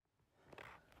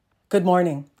Good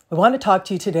morning. We want to talk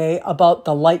to you today about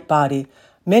the light body.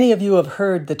 Many of you have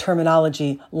heard the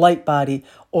terminology light body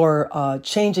or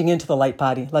changing into the light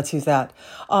body. Let's use that.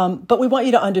 But we want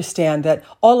you to understand that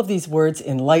all of these words,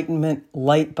 enlightenment,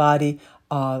 light body,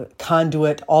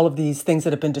 conduit, all of these things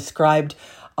that have been described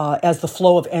as the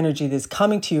flow of energy that is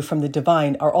coming to you from the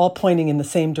divine are all pointing in the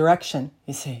same direction,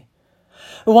 you see.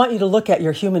 We want you to look at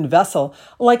your human vessel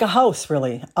like a house,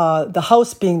 really. The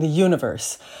house being the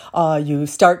universe. You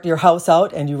start your house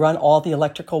out and you run all the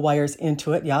electrical wires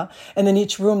into it, yeah? And then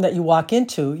each room that you walk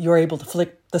into, you're able to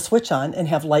flick the switch on and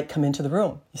have light come into the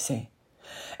room, you see.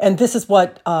 And this is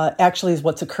what actually is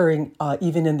what's occurring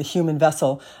even in the human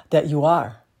vessel that you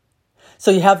are. So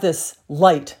you have this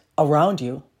light around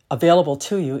you, available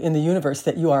to you in the universe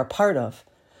that you are a part of.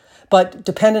 But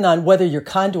depending on whether your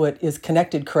conduit is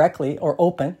connected correctly or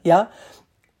open,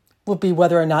 will be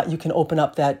whether or not you can open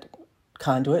up that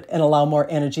conduit and allow more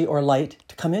energy or light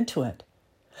to come into it.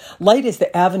 Light is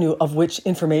the avenue of which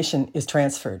information is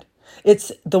transferred.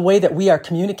 It's the way that we are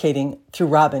communicating through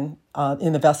Robin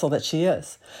in the vessel that she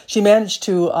is. She managed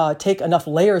to take enough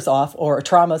layers off or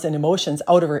traumas and emotions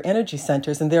out of her energy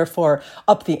centers and therefore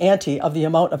up the ante of the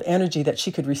amount of energy that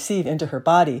she could receive into her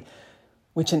body,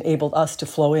 which enabled us to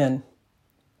flow in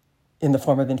the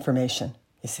form of information,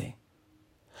 you see.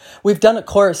 We've done a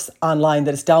course online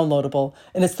that is downloadable,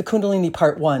 and it's the Kundalini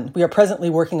Part 1. We are presently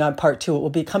working on Part 2. It will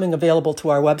be coming available to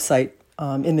our website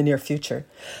in the near future.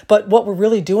 But what we're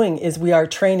really doing is we are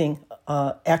training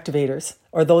activators,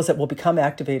 or those that will become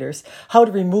activators, how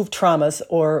to remove traumas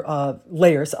or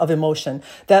layers of emotion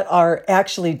that are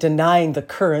actually denying the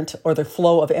current or the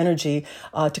flow of energy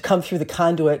to come through the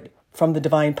conduit from the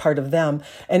divine part of them,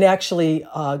 and actually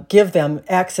give them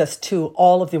access to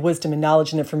all of the wisdom and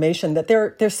knowledge and information that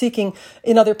they're seeking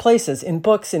in other places, in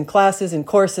books, in classes, in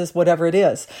courses, whatever it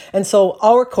is. And so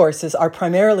our courses are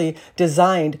primarily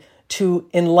designed to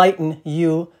enlighten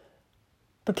you,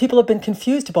 but people have been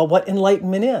confused about what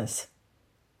enlightenment is.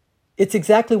 It's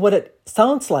exactly what it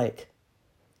sounds like.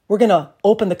 We're going to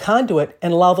open the conduit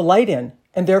and allow the light in,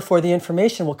 and therefore the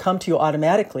information will come to you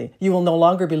automatically. You will no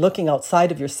longer be looking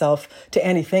outside of yourself to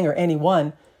anything or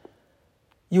anyone.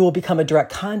 You will become a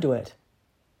direct conduit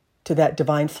to that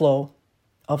divine flow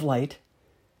of light.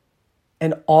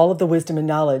 And all of the wisdom and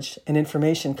knowledge and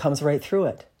information comes right through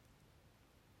it.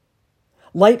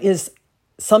 Light is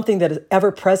something that is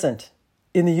ever present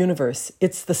in the universe.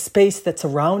 It's the space that's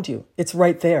around you. It's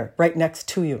right there, right next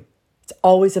to you. It's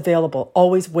always available,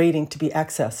 always waiting to be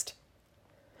accessed.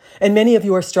 And many of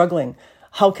you are struggling.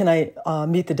 How can I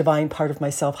meet the divine part of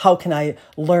myself? How can I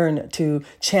learn to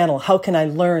channel? How can I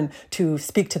learn to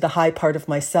speak to the high part of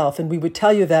myself? And we would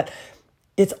tell you that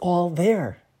it's all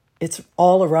there. It's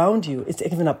all around you. It's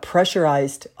even a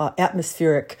pressurized,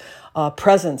 atmospheric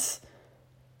presence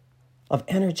of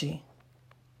energy.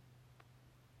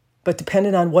 But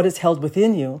depending on what is held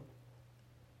within you,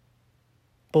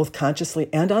 both consciously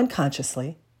and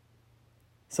unconsciously,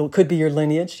 so it could be your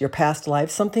lineage, your past life,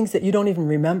 some things that you don't even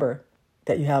remember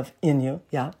that you have in you,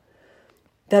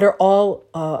 that are all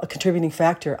a contributing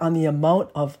factor on the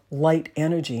amount of light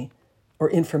energy or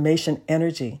information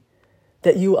energy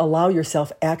that you allow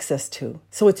yourself access to.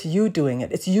 So it's you doing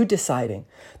it. It's you deciding.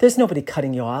 There's nobody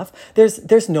cutting you off.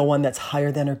 There's no one that's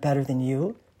higher than or better than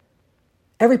you.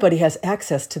 Everybody has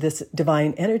access to this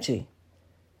divine energy,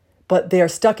 but they are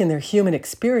stuck in their human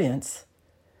experience,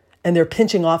 and they're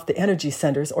pinching off the energy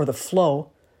centers or the flow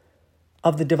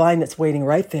of the divine that's waiting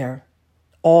right there,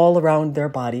 all around their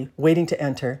body, waiting to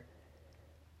enter,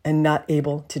 and not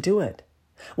able to do it.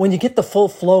 When you get the full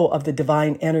flow of the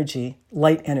divine energy,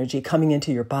 light energy coming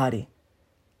into your body,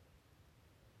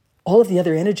 all of the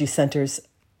other energy centers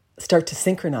start to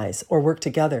synchronize or work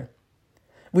together.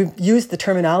 We've used the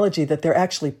terminology that they're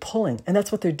actually pulling, and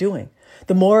that's what they're doing.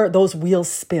 The more those wheels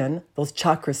spin, those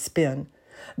chakras spin,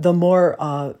 the more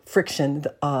friction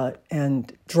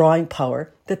and drawing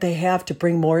power that they have to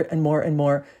bring more and more and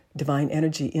more divine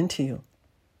energy into you.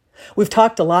 We've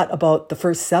talked a lot about the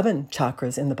first 7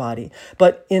 chakras in the body,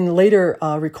 but in later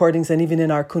recordings and even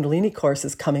in our Kundalini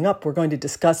courses coming up, we're going to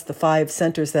discuss the 5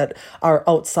 centers that are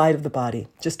outside of the body,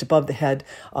 just above the head,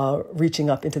 reaching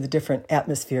up into the different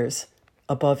atmospheres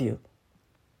above you.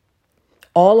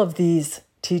 All of these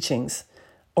teachings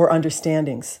or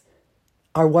understandings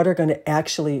are what are going to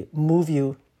actually move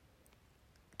you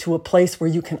to a place where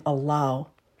you can allow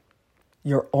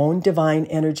your own divine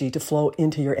energy to flow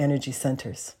into your energy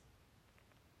centers.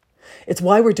 It's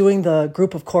why we're doing the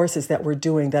group of courses that we're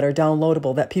doing that are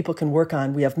downloadable, that people can work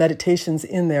on. We have meditations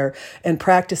in there and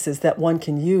practices that one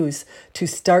can use to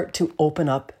start to open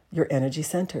up your energy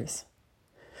centers.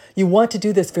 You want to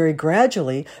do this very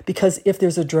gradually, because if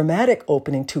there's a dramatic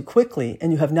opening too quickly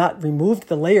and you have not removed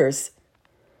the layers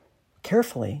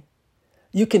carefully,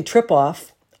 you can trip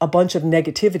off a bunch of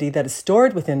negativity that is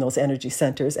stored within those energy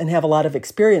centers and have a lot of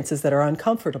experiences that are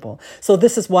uncomfortable. So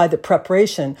this is why the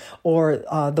preparation, or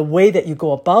the way that you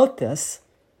go about this,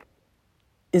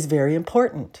 is very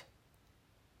important.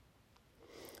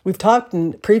 We've talked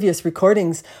in previous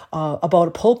recordings about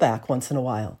a pullback once in a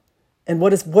while. And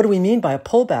what do we mean by a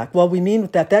pullback? Well, we mean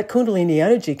that Kundalini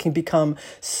energy can become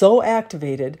so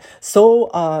activated,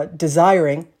 so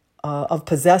desiring of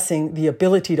possessing the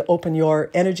ability to open your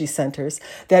energy centers,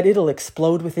 that it'll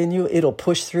explode within you. It'll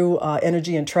push through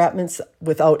energy entrapments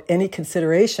without any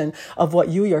consideration of what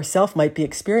you yourself might be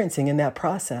experiencing in that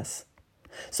process.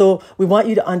 So we want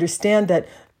you to understand that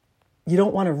you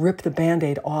don't want to rip the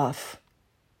Band-Aid off.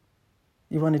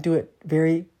 You want to do it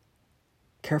very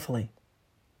carefully,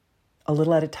 a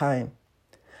little at a time.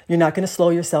 You're not going to slow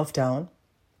yourself down.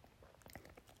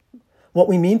 What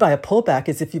we mean by a pullback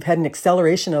is if you've had an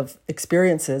acceleration of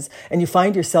experiences and you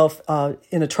find yourself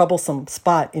in a troublesome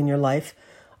spot in your life,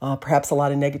 perhaps a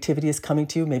lot of negativity is coming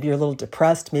to you, maybe you're a little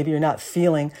depressed, maybe you're not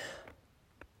feeling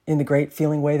in the great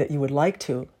feeling way that you would like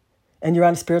to, and you're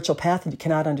on a spiritual path and you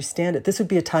cannot understand it, this would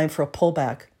be a time for a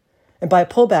pullback. And by a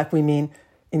pullback, we mean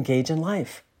engage in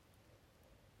life.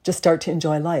 Just start to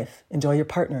enjoy life, enjoy your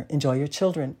partner, enjoy your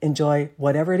children, enjoy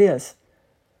whatever it is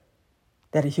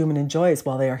that a human enjoys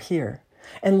while they are here.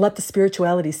 And let the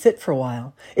spirituality sit for a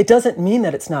while. It doesn't mean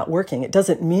that it's not working. It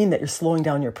doesn't mean that you're slowing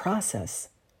down your process.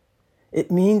 It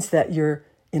means that you're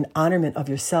in honorment of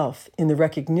yourself, in the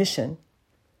recognition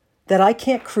that I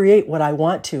can't create what I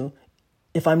want to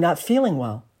if I'm not feeling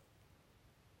well.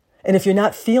 And if you're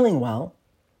not feeling well,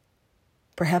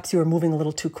 perhaps you are moving a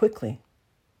little too quickly.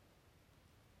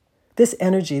 This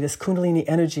energy, this Kundalini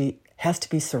energy, has to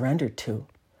be surrendered to.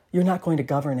 You're not going to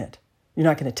govern it. You're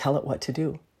not going to tell it what to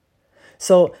do.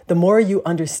 So the more you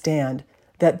understand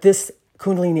that this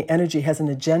Kundalini energy has an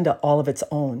agenda all of its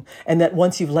own, and that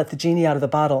once you've let the genie out of the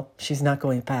bottle, she's not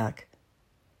going back,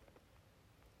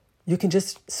 you can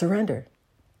just surrender.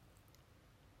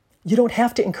 You don't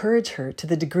have to encourage her to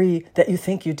the degree that you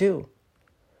think you do,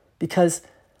 because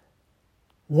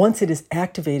once it is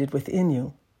activated within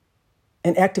you,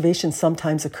 and activations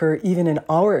sometimes occur even in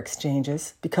our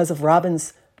exchanges because of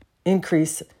Robin's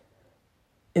increase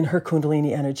in her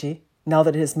Kundalini energy, now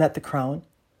that it has met the crown.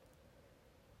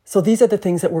 So these are the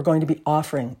things that we're going to be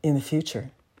offering in the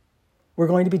future. We're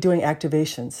going to be doing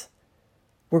activations.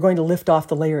 We're going to lift off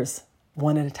the layers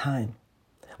one at a time.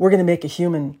 We're going to make a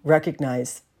human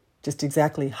recognize just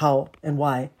exactly how and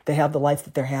why they have the life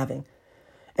that they're having,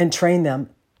 and train them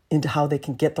into how they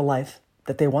can get the life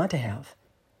that they want to have.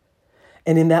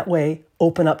 And in that way,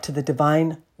 open up to the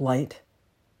divine light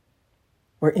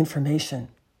where information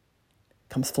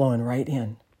comes flowing right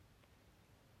in.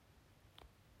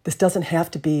 This doesn't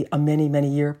have to be a many, many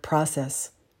year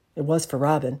process. It was for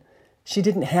Robin. She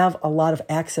didn't have a lot of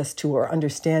access to or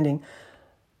understanding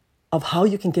of how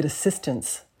you can get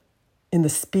assistance in the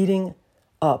speeding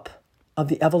up of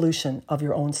the evolution of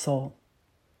your own soul.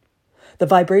 The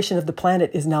vibration of the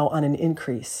planet is now on an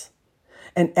increase,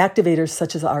 and activators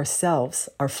such as ourselves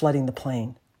are flooding the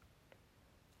plane.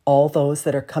 All those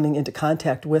that are coming into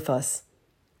contact with us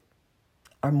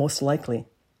are most likely,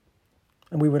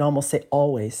 and we would almost say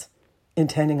always,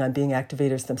 intending on being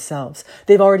activators themselves.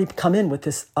 They've already come in with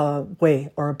this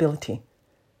way or ability.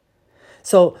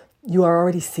 So you are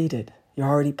already seeded. You're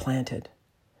already planted.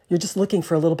 You're just looking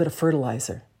for a little bit of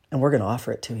fertilizer, and we're going to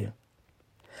offer it to you.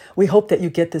 We hope that you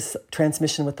get this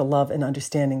transmission with the love and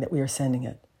understanding that we are sending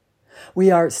it.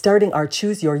 We are starting our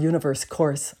Choose Your Universe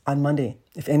course on Monday.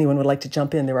 If anyone would like to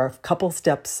jump in, there are a couple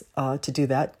steps to do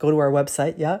that. Go to our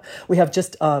website, yeah? We have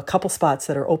just a couple spots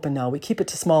that are open now. We keep it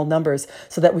to small numbers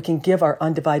so that we can give our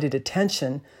undivided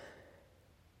attention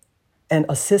and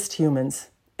assist humans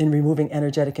in removing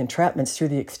energetic entrapments through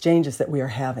the exchanges that we are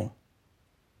having.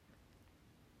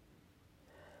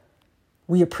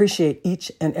 We appreciate each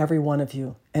and every one of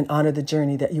you and honor the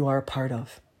journey that you are a part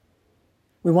of.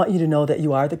 We want you to know that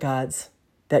you are the gods,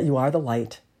 that you are the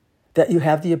light, that you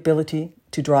have the ability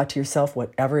to draw to yourself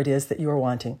whatever it is that you are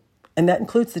wanting. And that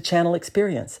includes the channel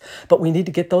experience. But we need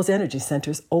to get those energy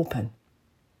centers open.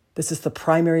 This is the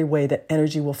primary way that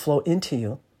energy will flow into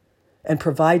you and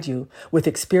provide you with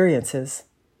experiences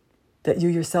that you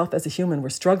yourself as a human were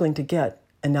struggling to get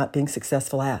and not being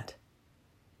successful at.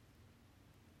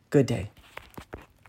 Good day.